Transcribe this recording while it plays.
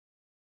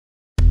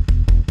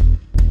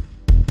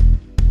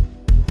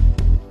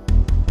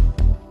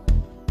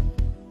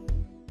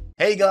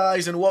Hey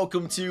guys, and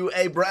welcome to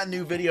a brand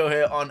new video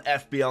here on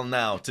FPL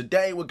Now.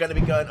 Today we're going to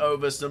be going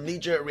over some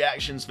knee-jerk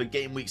reactions for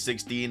Game Week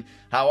 16,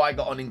 how I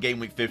got on in Game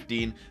Week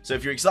 15. So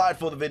if you're excited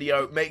for the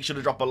video, make sure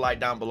to drop a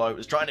like down below.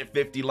 Let's try and hit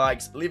 50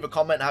 likes. Leave a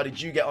comment, how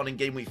did you get on in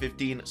Game Week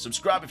 15?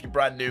 Subscribe if you're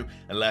brand new,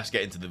 and let's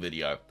get into the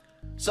video.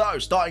 So,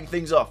 starting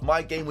things off,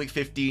 my Game Week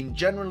 15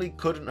 generally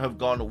couldn't have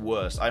gone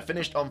worse. I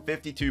finished on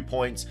 52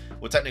 points,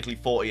 well technically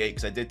 48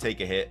 because I did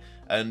take a hit.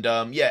 And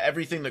yeah,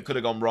 everything that could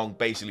have gone wrong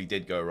basically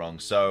did go wrong.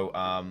 So,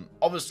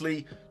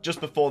 obviously, just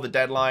before the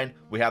deadline,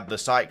 we had the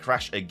site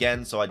crash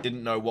again, so I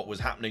didn't know what was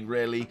happening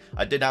really.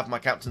 I did have my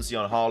captaincy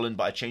on Haaland,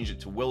 but I changed it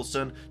to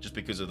Wilson just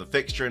because of the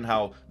fixture and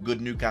how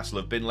good Newcastle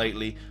have been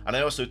lately. And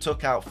I also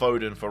took out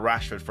Foden for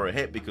Rashford for a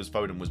hit because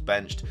Foden was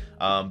benched.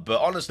 But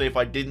honestly, if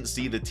I didn't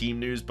see the team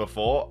news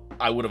before,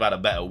 I would have had a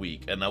better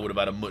week, and I would have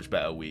had a much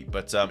better week.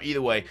 But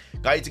either way,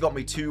 Gaeta got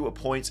me 2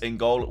 points in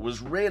goal. Was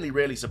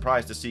really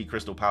surprised to see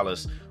Crystal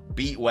Palace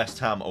beat West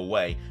Ham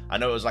away. I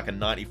know it was like a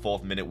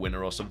 94th minute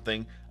winner or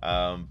something,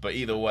 but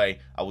either way,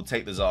 I will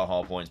take the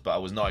Zaha points, but I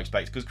was not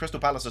expecting, because Crystal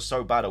Palace are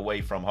so bad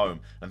away from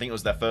home. I think it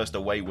was their first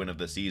away win of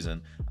the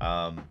season,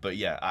 but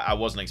yeah, I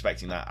wasn't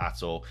expecting that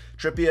at all.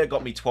 Trippier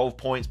got me 12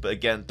 points, but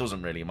again,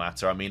 doesn't really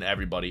matter. I mean,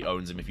 everybody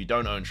owns him. If you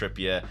don't own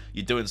Trippier,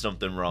 you're doing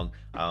something wrong.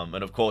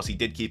 And of course, he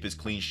did keep his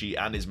clean sheet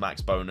and his max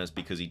bonus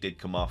because he did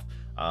come off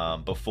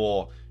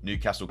before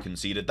Newcastle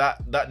conceded.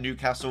 That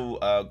Newcastle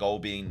goal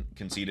being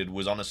conceded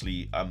was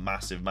honestly a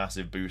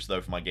massive boost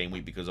though for my game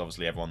week, because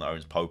obviously everyone that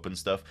owns Pope and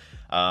stuff.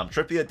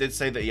 Trippier did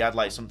say that he had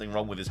like something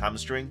wrong with his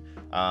hamstring,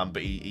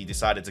 but he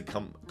decided to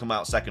come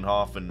out second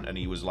half and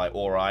he was like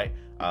alright,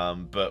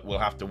 but we'll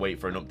have to wait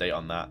for an update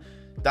on that.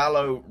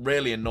 Dalot,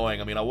 really annoying.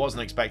 I mean, I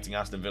wasn't expecting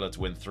Aston Villa to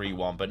win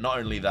 3-1, but not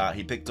only that,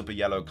 he picked up a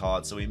yellow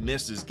card, so he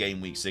misses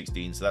Game Week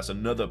 16, so that's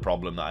another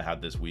problem that I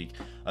had this week.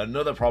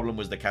 Another problem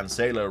was the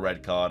Cancelo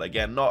red card.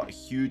 Again, not a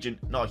huge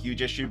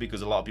issue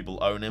because a lot of people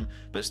own him,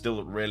 but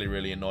still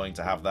really annoying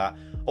to have that.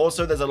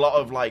 Also, there's a lot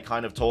of like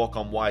kind of talk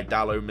on why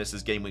Dalot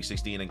misses Game Week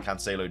 16 and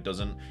Cancelo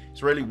doesn't.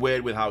 It's really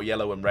weird with how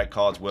yellow and red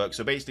cards work.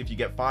 So basically, if you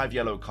get 5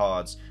 yellow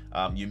cards,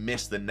 you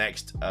miss the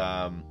next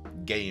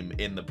game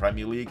in the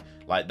Premier League.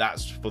 Like,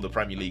 that's for the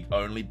Premier League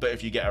only. But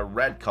if you get a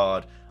red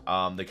card,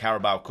 the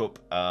Carabao Cup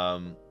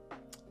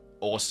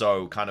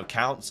also kind of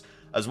counts.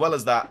 As well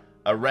as that,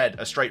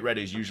 a straight red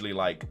is usually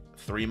like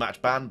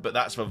 3-match ban, but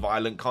that's for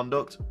violent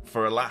conduct.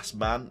 For a last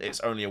man,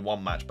 it's only a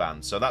 1-match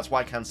ban. So that's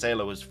why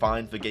Cancelo is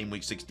fine for Game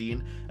Week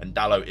 16 and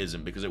Dalot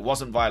isn't, because it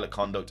wasn't violent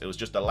conduct, it was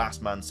just a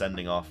last man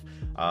sending off.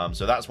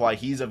 So that's why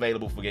he's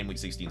available for Game Week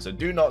 16. So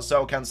do not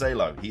sell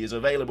Cancelo. He is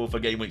available for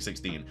Game Week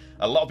 16.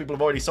 A lot of people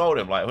have already sold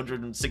him, like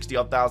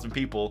 160,000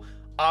 people.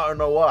 I don't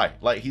know why.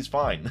 Like, he's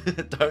fine.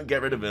 Don't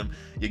get rid of him.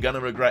 You're going to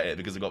regret it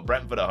because they've got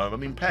Brentford at home. I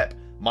mean, Pep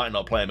might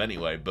not play him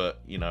anyway, but,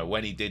 you know,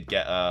 when he did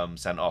get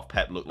sent off,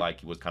 Pep looked like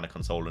he was kind of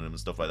consoling him and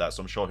stuff like that,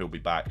 so I'm sure he'll be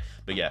back.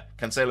 But yeah,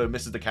 Cancelo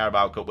misses the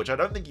Carabao Cup, which I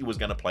don't think he was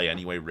going to play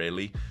anyway,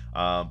 really.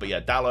 But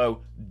yeah, Dalot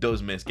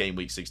does miss Game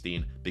Week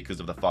 16 because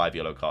of the 5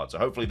 yellow cards, so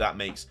hopefully that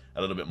makes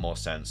a little bit more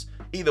sense.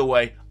 Either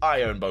way,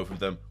 I own both of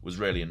them. Was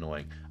really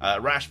annoying.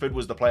 Rashford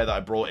was the player that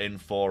I brought in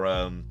for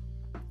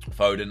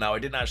Foden. Now, I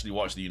didn't actually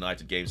watch the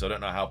United game, so I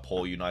don't know how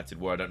poor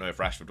United were. I don't know if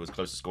Rashford was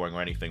close to scoring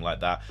or anything like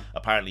that.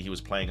 Apparently, he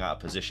was playing out of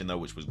position, though,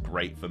 which was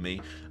great for me.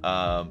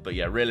 But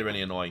yeah,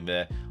 really annoying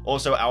there.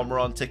 Also,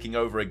 Almiron ticking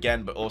over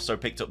again, but also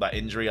picked up that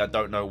injury. I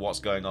don't know what's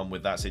going on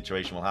with that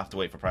situation. We'll have to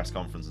wait for press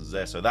conferences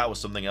there. So that was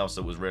something else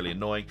that was really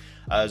annoying.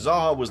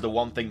 Zaha was the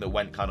one thing that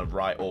went kind of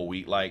right all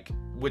week, like,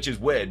 which is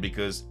weird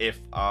because if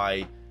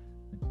I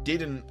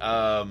didn't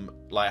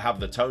like have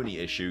the Tony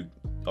issue,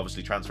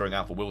 obviously transferring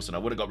out for Wilson, I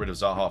would have got rid of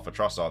Zaha for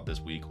Trossard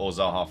this week, or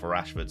Zaha for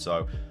Rashford.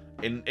 So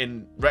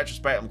in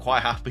retrospect, I'm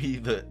quite happy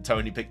that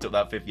Tony picked up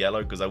that 5th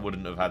yellow, because I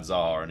wouldn't have had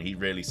Zaha, and he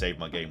really saved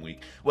my game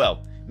week.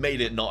 Well,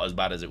 made it not as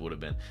bad as it would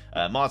have been.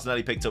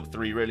 Martinelli picked up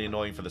 3, really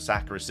annoying for the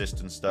Saka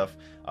assist and stuff.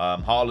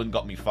 Haaland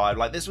got me 5.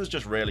 Like, this was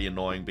just really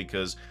annoying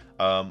because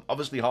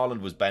obviously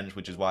Haaland was benched,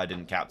 which is why I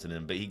didn't captain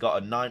him, but he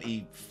got a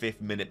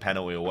 95th minute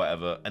penalty or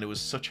whatever, and it was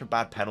such a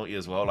bad penalty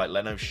as well. Like,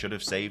 Leno should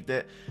have saved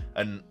it,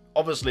 and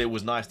obviously it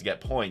was nice to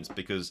get points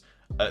because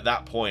at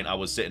that point I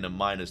was sitting at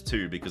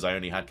 -2 because I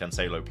only had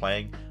Cancelo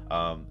playing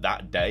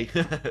that day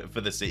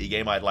for the City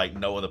game. I had like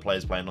no other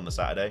players playing on the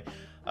Saturday.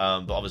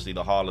 But obviously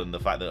the Haaland, the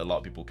fact that a lot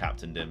of people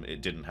captained him,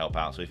 it didn't help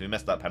out. So if he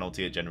missed that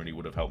penalty, it generally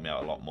would have helped me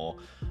out a lot more.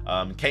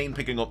 Kane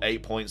picking up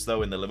 8 points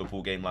though in the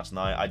Liverpool game last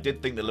night. I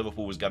did think that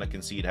Liverpool was going to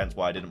concede, hence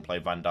why I didn't play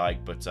Van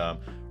Dijk, but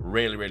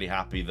really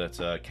happy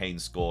that Kane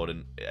scored,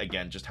 and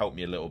again just helped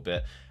me a little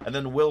bit. And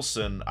then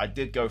Wilson, I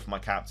did go for my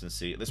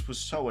captaincy. This was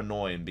so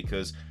annoying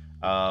because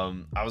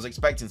I was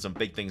expecting some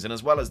big things, and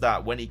as well as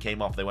that, when he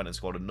came off, they went and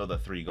scored another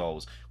 3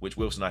 goals, which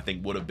Wilson, I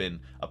think, would have been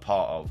a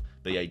part of.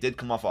 But yeah, he did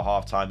come off at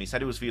half-time. He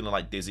said he was feeling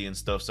like dizzy and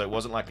stuff, so it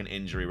wasn't like an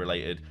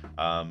injury-related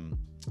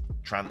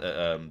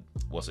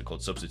what's it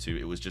called,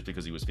 substitute. It was just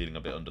because he was feeling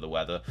a bit under the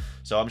weather.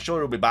 So I'm sure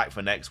he'll be back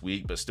for next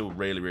week, but still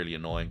really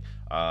annoying.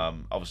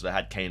 Obviously, I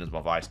had Kane as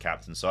my vice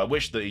captain, so I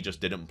wish that he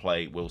just didn't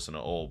play Wilson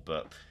at all,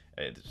 but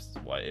It's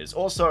what it is.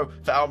 Also,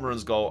 for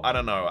Almiron's goal, I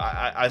don't know.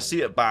 I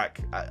see it back.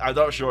 I'm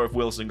not sure if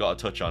Wilson got a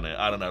touch on it.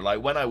 I don't know.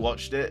 Like, when I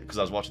watched it, because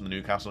I was watching the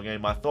Newcastle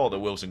game, I thought that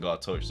Wilson got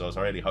a touch, so I was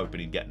really hoping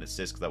he'd get an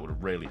assist, because that would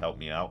have really helped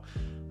me out.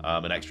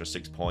 An extra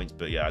 6 points,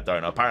 but yeah, I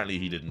don't know. Apparently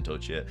he didn't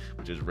touch it,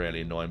 which is really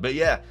annoying. But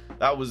yeah,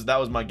 that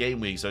was my game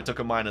week. So I took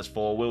a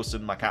 -4.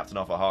 Wilson, my captain,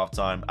 off at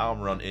halftime.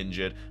 Almiron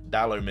injured.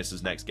 Dalot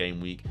misses next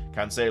game week.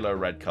 Cancelo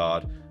red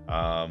card.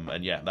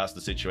 And yeah, that's the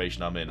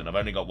situation I'm in, and I've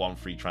only got 1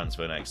 free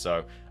transfer next.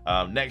 So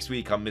next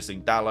week I'm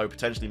missing Dalot,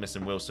 potentially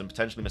missing Wilson,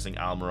 potentially missing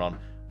Almiron.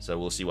 So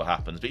we'll see what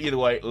happens. But either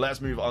way,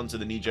 let's move on to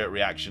the knee-jerk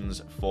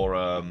reactions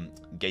for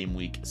game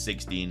week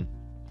 16.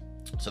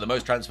 So the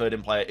most transferred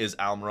in player is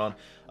Almiron.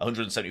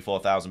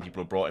 174,000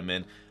 people have brought him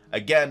in.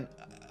 Again,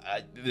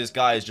 this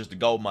guy is just a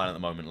gold mine at the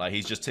moment. Like,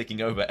 he's just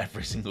ticking over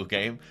every single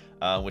game,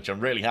 which I'm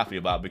really happy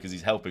about, because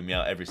he's helping me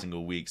out every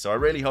single week. So I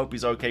really hope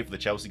he's okay for the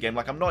Chelsea game.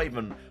 Like, I'm not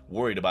even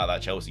worried about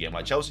that Chelsea game.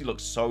 Like, Chelsea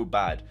looks so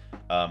bad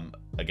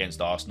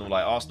against Arsenal.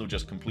 Like, Arsenal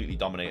just completely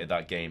dominated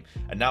that game,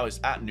 and now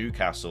it's at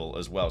Newcastle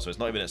as well. So it's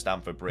not even at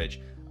Stamford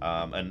Bridge,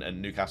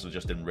 and Newcastle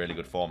just in really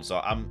good form. So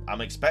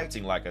I'm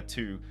expecting like a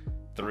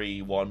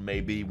 2-3-1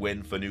 maybe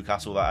win for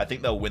Newcastle. I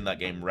think they'll win that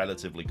game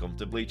relatively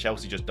comfortably.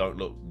 Chelsea just don't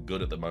look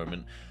good at the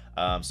moment.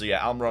 So yeah,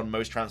 Almiron,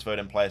 most transferred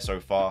in player so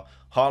far.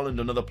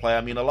 Haaland, another player.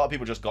 I mean, a lot of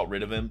people just got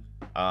rid of him,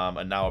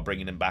 and now are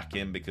bringing him back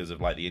in because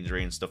of like the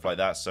injury and stuff like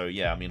that. So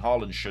yeah, I mean,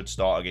 Haaland should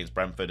start against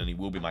Brentford, and he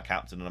will be my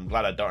captain. And I'm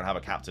glad I don't have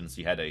a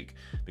captaincy headache,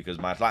 because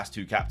my last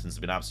 2 captains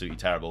have been absolutely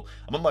terrible.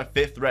 I'm on my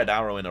 5th red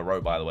arrow in a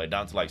row, by the way,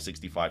 down to like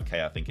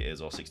 65k, I think it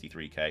is, or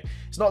 63k.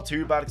 It's not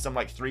too bad, because I'm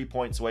like 3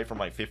 points away from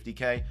like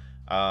 50k.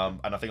 And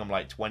I think I'm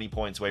like 20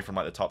 points away from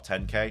like the top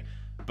 10k.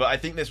 But I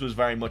think this was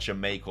very much a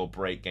make or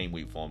break game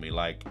week for me.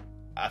 Like,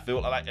 I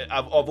feel like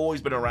I've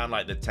always been around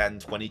like the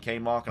 10-20k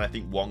mark, and I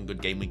think one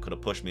good game week could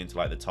have pushed me into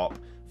like the top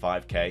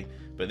 5k.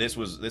 But this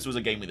was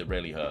a game week that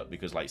really hurt,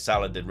 because like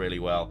Salah did really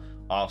well,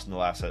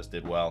 Arsenal assets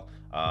did well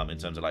in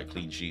terms of like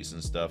clean sheets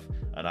and stuff,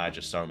 and I had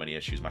just so many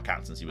issues. My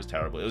captaincy was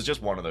terrible. It was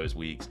just one of those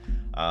weeks.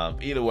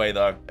 Either way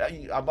though,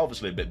 I'm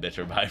obviously a bit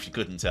bitter about it, if you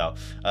couldn't tell.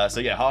 So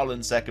yeah,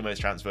 Haaland, second most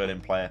transferred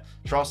in player.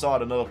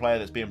 Trossard, another player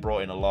that's being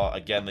brought in a lot.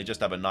 Again, they just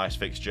have a nice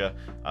fixture.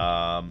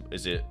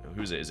 Who's it?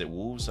 Is it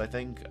Wolves, I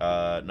think?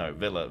 No,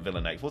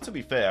 Villa next. Well, to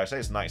be fair, I say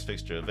it's a nice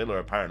fixture. Villa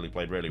apparently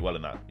played really well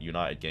in that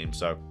United game,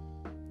 so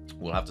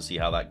we'll have to see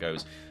how that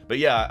goes. But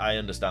yeah, I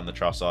understand the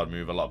Trossard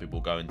move. A lot of people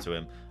go into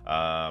him.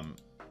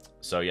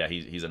 So yeah,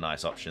 he's a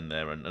nice option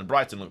there, and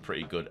Brighton look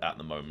pretty good at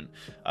the moment.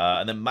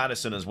 And then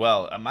Maddison as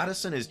well. And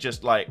Maddison is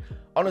just like,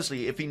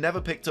 honestly, if he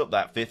never picked up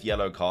that 5th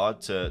yellow card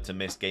to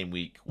miss game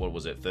week, what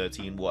was it,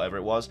 13, whatever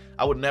it was,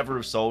 I would never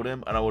have sold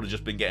him, and I would have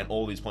just been getting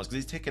all these points,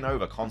 because he's ticking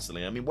over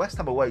constantly. I mean, West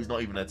Ham away is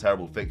not even a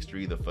terrible fixture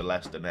either for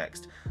Leicester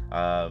next.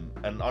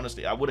 And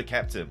honestly, I would have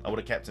kept him. I would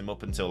have kept him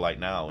up until like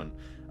now, and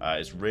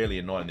it's really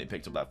annoying that he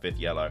picked up that 5th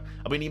yellow.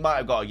 I mean, he might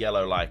have got a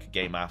yellow like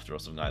game after or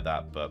something like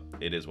that, but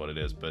it is what it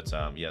is. But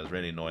yeah, it's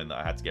really annoying that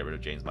I had to get rid of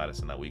James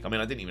Maddison that week. I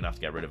mean, I didn't even have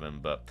to get rid of him,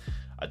 but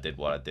I did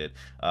what I did.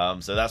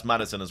 So that's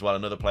Maddison as well,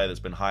 another player that's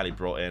been highly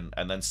brought in.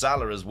 And then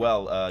Salah as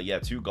well. Yeah,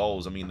 2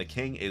 goals. I mean, the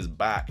King is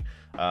back.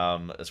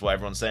 That's what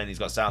everyone's saying. He's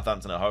got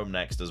Southampton at home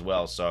next as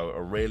well, so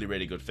a really,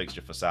 really good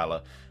fixture for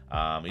Salah.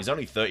 He's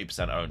only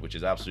 30% owned, which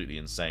is absolutely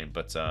insane,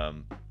 but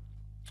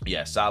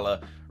yeah,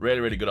 Salah, really,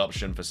 really good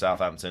option for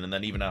Southampton. And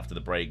then even after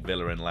the break,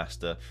 Villa and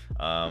Leicester.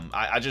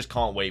 I just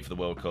can't wait for the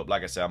World Cup.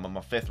 Like I said, I'm on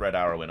my 5th red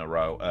arrow in a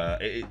row.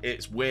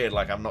 It's weird,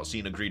 like I've not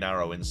seen a green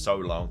arrow in so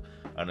long,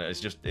 and it's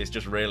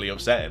just really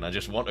upsetting. I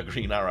just want a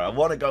green arrow. I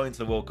want to go into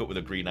the World Cup with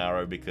a green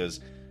arrow,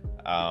 because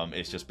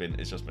it's just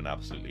been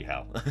absolutely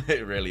hell.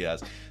 It really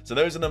has. So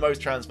those are the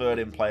most transferred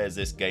in players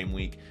this game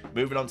week.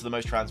 Moving on to the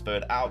most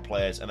transferred out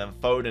players, and then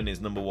Foden is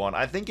number 1.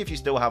 I think if you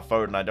still have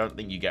Foden, I don't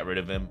think you get rid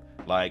of him.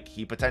 Like,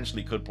 he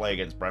potentially could play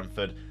against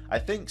Brentford. I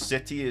think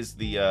City is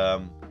the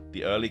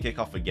early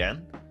kickoff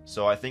again,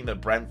 so I think that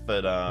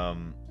Brentford,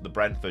 the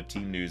Brentford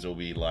team news will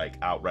be like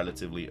out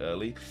relatively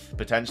early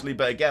potentially.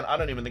 But again, I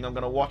don't even think I'm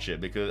gonna watch it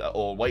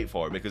or wait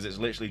for it, because it's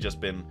literally just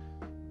been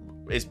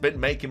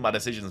making my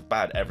decisions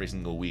bad every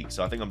single week.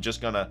 So I think I'm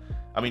just gonna,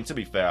 I mean, to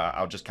be fair,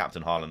 I'll just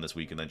captain Haaland this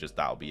week, and then just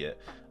that'll be it.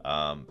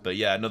 But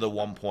yeah, another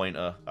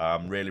 1-pointer.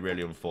 Really,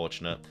 really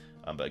unfortunate.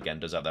 But again,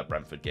 does have that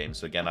Brentford game.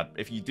 So again,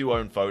 if you do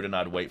own Foden,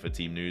 I'd wait for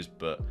team news.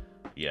 But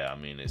yeah, I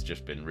mean, it's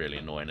just been really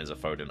annoying as a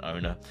Foden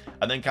owner.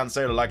 And then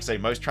Cancelo, like I say,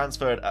 most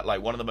transferred,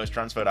 like one of the most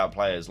transferred out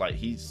players. Like,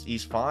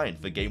 he's fine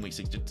for game week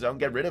 6. Don't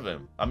get rid of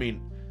him. I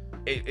mean,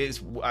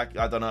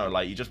 I don't know.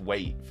 Like, you just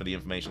wait for the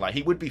information. Like,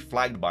 he would be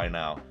flagged by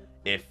now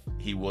if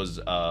he was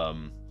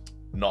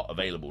not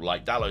available.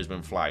 Like, Dalot's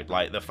been flagged.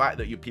 Like, the fact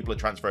that people are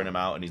transferring him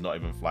out and he's not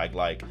even flagged,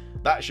 like,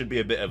 that should be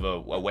a bit of a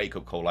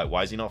wake-up call. Like,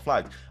 why is he not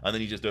flagged? And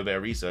then you just do a bit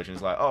of research, and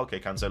it's like, oh, okay,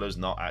 Cancelo's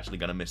not actually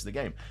going to miss the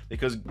game.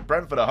 Because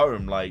Brentford at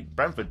home, like,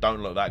 Brentford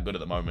don't look that good at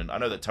the moment. I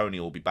know that Tony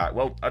will be back.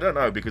 Well, I don't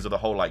know, because of the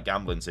whole, like,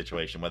 gambling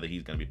situation, whether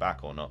he's going to be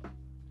back or not.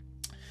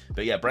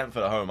 But yeah,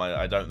 Brentford at home,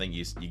 I don't think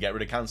you get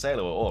rid of Cancelo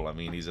at all. I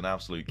mean, he's an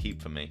absolute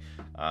keep for me.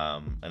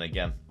 And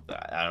again,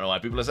 I don't know why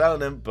people are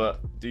selling him, but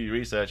do your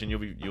research and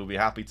you'll be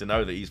happy to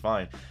know that he's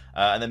fine.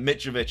 And then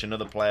Mitrovic,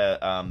 another player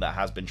that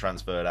has been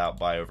transferred out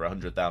by over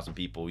 100,000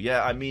 people.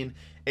 Yeah, I mean,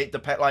 it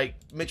depends. Like,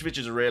 Mitrovic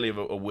is really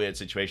a weird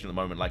situation at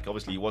the moment. Like,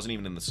 obviously, he wasn't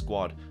even in the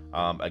squad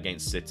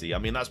against City. I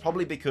mean, that's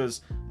probably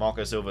because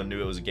Marco Silva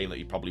knew it was a game that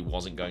he probably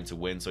wasn't going to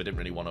win, so he didn't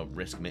really want to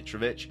risk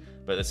Mitrovic.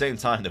 But at the same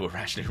time, they were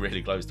actually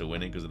really close to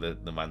winning because of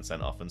the man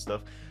sent off and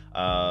stuff.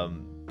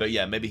 But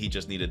yeah, maybe he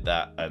just needed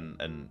that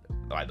and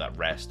like that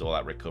rest or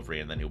that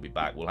recovery, and then he'll be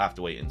back. We'll have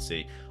to wait and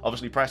see.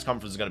 Obviously, press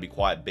conference is going to be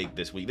quite big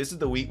this week. This is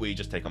the week where you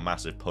just take a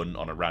massive punt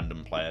on a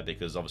random player,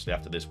 because obviously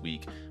after this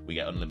week we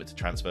get unlimited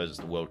transfers. It's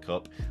the World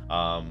Cup,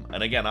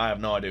 and again, I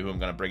have no idea who I'm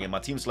going to bring in. My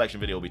team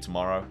selection video will be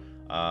tomorrow,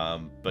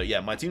 but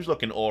yeah, my team's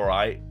looking all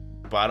right,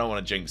 but I don't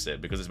want to jinx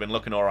it because it's been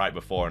looking all right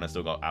before and I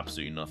still got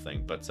absolutely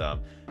nothing. But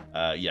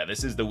yeah,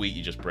 this is the week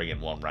you just bring in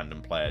one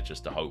random player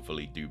just to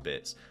hopefully do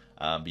bits.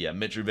 But yeah,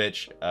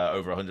 Mitrovic,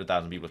 over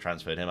 100,000 people have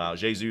transferred him out.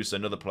 Jesus,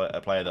 another player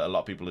that a lot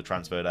of people have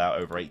transferred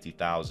out, over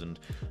 80,000.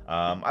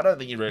 I don't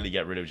think you really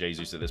get rid of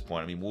Jesus at this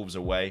point. I mean, Wolves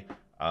away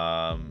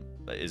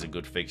is a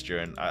good fixture,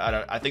 and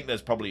I think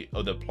there's probably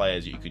other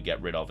players that you could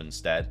get rid of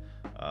instead.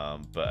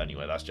 But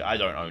anyway, I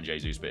don't own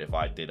Jesus, but if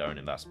I did own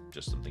him, that's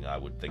just something I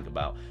would think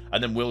about.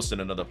 And then Wilson,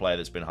 another player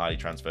that's been highly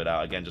transferred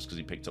out, again, just because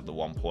he picked up the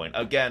 1 point.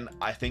 Again,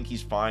 I think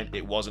he's fine.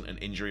 It wasn't an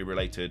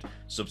injury-related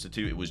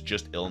substitute. It was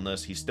just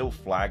illness. He's still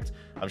flagged.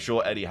 I'm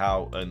sure Eddie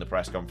Howe in the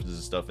press conferences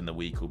and stuff in the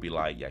week will be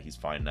like, yeah, he's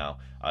fine now.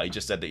 He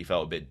just said that he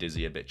felt a bit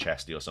dizzy, a bit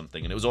chesty or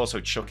something. And it was also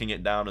chucking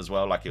it down as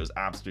well, like it was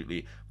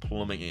absolutely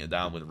plummeting it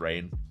down with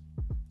rain.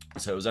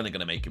 So it was only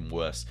going to make him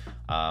worse.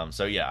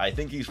 So yeah, I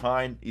think he's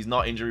fine. He's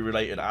not injury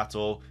related at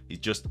all. He's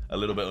just a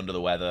little bit under the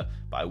weather.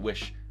 But I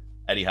wish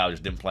Eddie Howe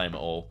just didn't play him at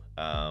all.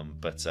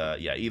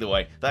 Yeah, either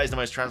way, that is the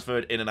most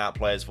transferred in and out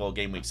players for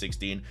Game Week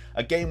 16.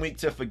 A game week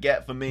to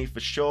forget for me,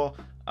 for sure.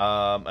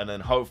 And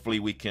then hopefully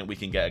we can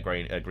get a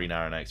green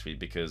arrow next week,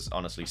 because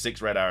honestly,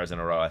 6 red arrows in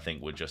a row I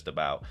think would just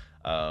about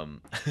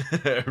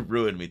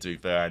ruin me, to be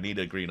fair. I need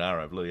a green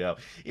arrow, bloody hell.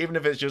 Even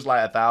if it's just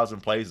like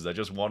 1,000 places, I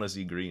just want to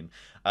see green.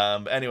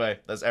 Anyway,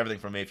 that's everything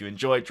from me. If you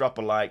enjoyed, drop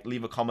a like,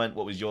 leave a comment.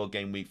 What was your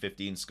Game Week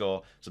 15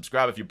 score?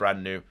 Subscribe if you're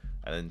brand new.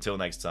 And until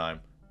next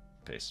time,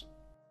 peace.